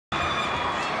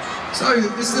So,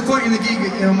 this is the point in the gig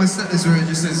on my set list where it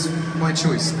just says my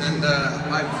choice, and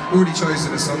I've already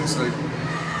chosen a song, so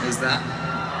there's that.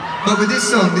 But with this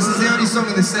song, this is the only song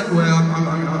in the set where I'm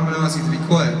going to ask you to be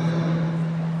quiet.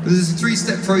 But there's a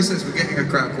three-step process with getting a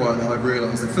crowd quiet that I've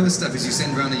realised. The first step is you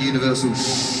send around a universal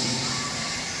shh.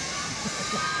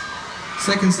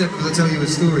 Second step is I tell you a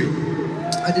story.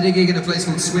 I did a gig in a place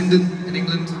called Swindon in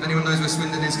England. If anyone knows where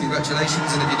Swindon is,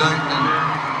 congratulations, and if you don't, then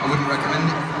I wouldn't recommend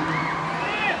it.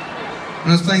 When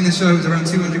I was playing the show, it was around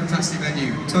 200 capacity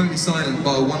venue, totally silent,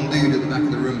 bar one dude at the back of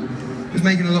the room. He was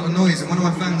making a lot of noise, and one of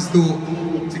my fans thought,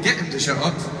 to get him to shut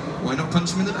up, why not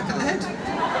punch him in the back of the head?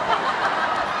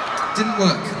 Didn't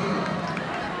work.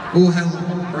 All hell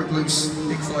broke loose,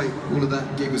 big fight, all of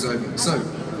that, gig was over. So,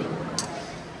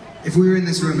 if we were in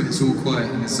this room and it's all quiet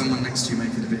and there's someone next to you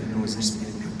making a bit of noise, just be a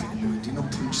little bit annoyed, do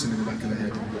not punch them in the back of the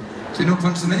head. Do not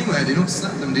punch them anywhere, do not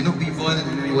slap them, do not be violent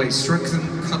in any way. Stroke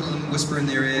them, cuddle them, whisper in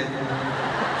their ear.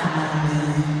 Come on,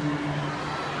 man.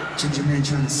 Ginger man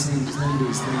trying to sing, just let him do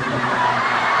his thing.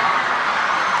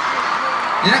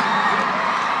 Yeah?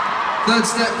 Third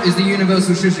step is the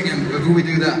universal shush again. Before we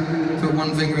do that, put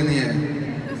one finger in the air.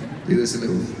 Do this a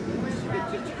little.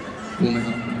 Warm it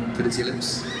up. Put it to your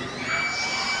lips.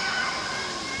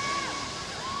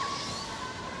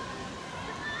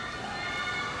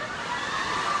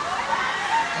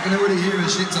 I can already hear a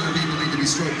shit ton of people need to be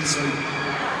stroked, so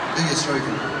do your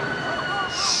stroking.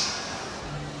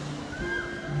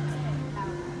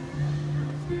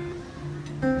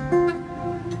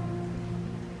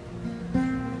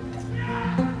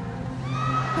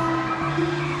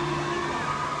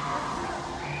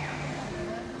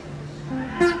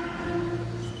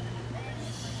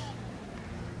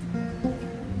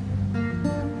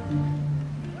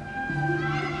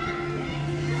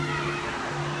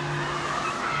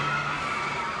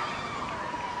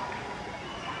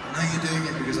 I know you're doing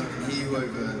it because I can hear you over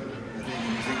the thing,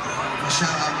 and you think, oh, if I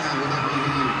shout out now, will that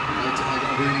really hear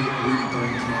you? I really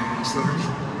don't care. I'm sorry.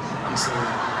 I'm sorry.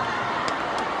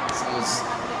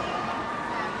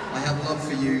 I have love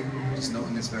for you, just not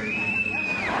in this very moment.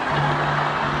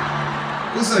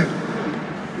 Also,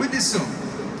 with this song,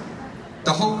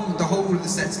 the whole of the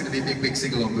set's going to be a big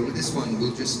sing-along, but with this one,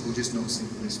 we'll just not sing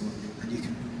with this one, and you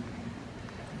can.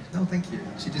 No, thank you.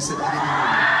 She just said anything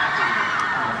more.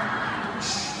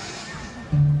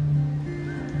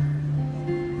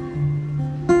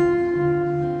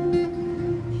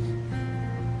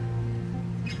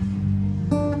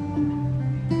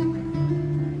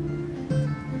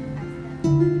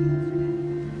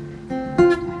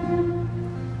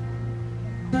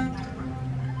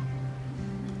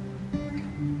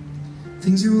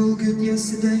 Things were all good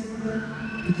yesterday,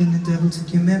 but then the devil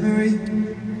took your memory.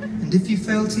 And if you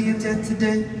fell to your death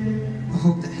today, I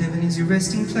hope that heaven is your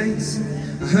resting place.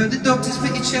 I heard the doctors put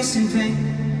your chest in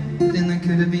pain, but then that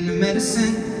could have been the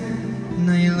medicine. And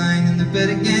now you're lying in the bed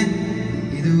again.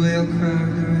 Either way I'll cry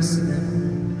with the rest of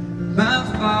them. My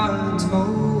father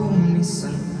told me,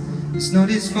 son, it's not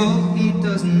his fault, he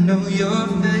doesn't know your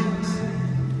face.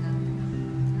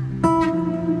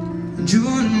 And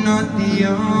you're not the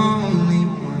only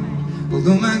one,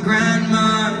 although my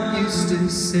grandma used to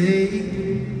say,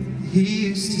 he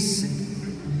used to say,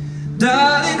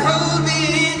 darling, hold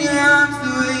me in your arms the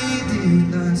way you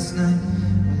did last night,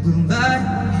 and we'll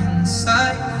lie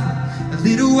inside for a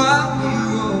little while.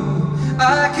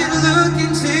 I can look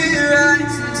into your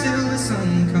eyes until the sun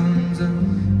comes up,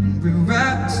 and we're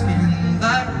wrapped in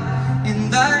life and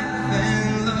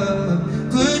love.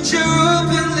 Put your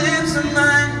open lips on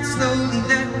mine, slowly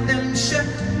let them shut,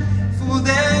 for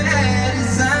they're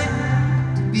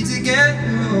designed to be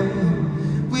together.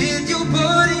 With your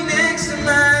body next to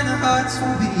mine, our hearts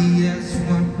will be as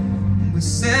one. And we're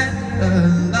set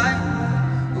alight,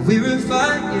 we're a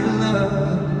fire, love,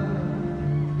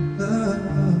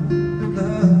 love,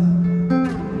 love.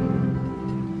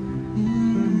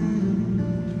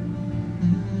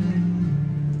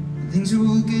 Things were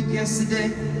all good yesterday,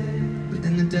 but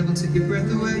then the devil took your breath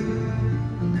away.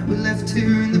 Now we're left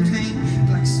here in the pain,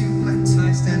 black suit, black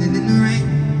tie, standing in the rain.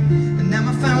 And now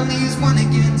my family is one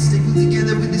again, stapled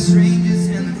together with the strangers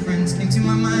and the friends. Came to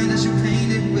my mind, I should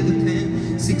paint it with a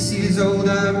pen. 6 years old,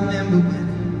 I remember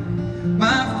when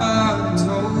my father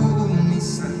told me,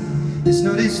 son, it's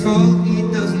not his fault, he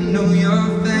doesn't know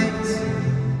your face.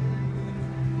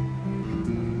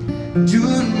 And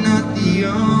you're not the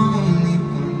only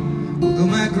one, although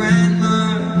my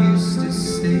grandma used to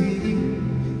say,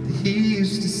 that he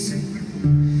used to say,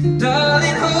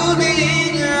 darling, hold me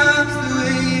in your arms the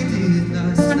way you did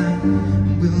last night,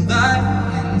 and we'll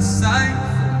lie inside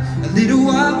for a little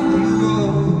while.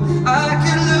 I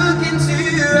can look into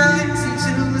your eyes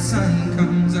until the sun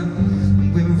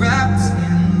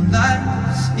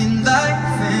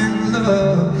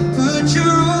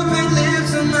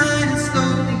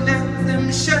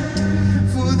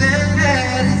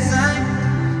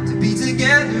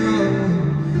together,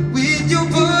 oh, with your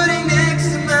body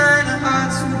next to mine, our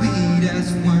hearts will beat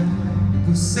as one.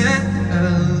 We'll set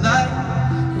alight,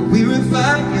 we're a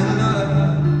fire,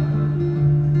 love,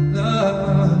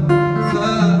 love,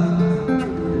 love.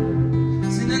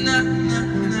 Sing na na na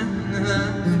na na.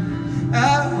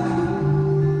 Oh,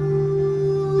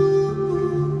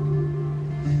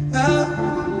 oh.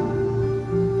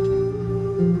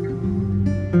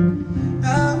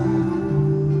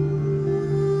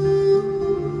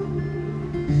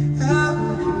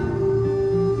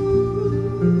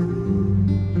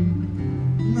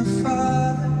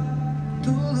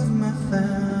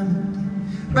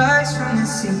 Rise from the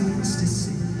seats to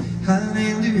sing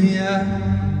hallelujah.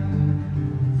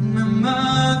 My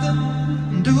mother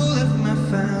and all of my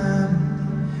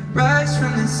family rise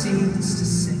from the seats to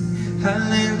sing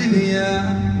hallelujah.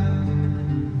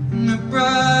 My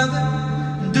brother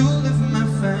and all of my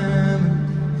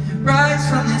family rise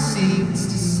from the seats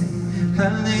to sing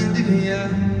hallelujah.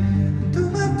 And all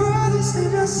my brothers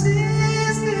and I sing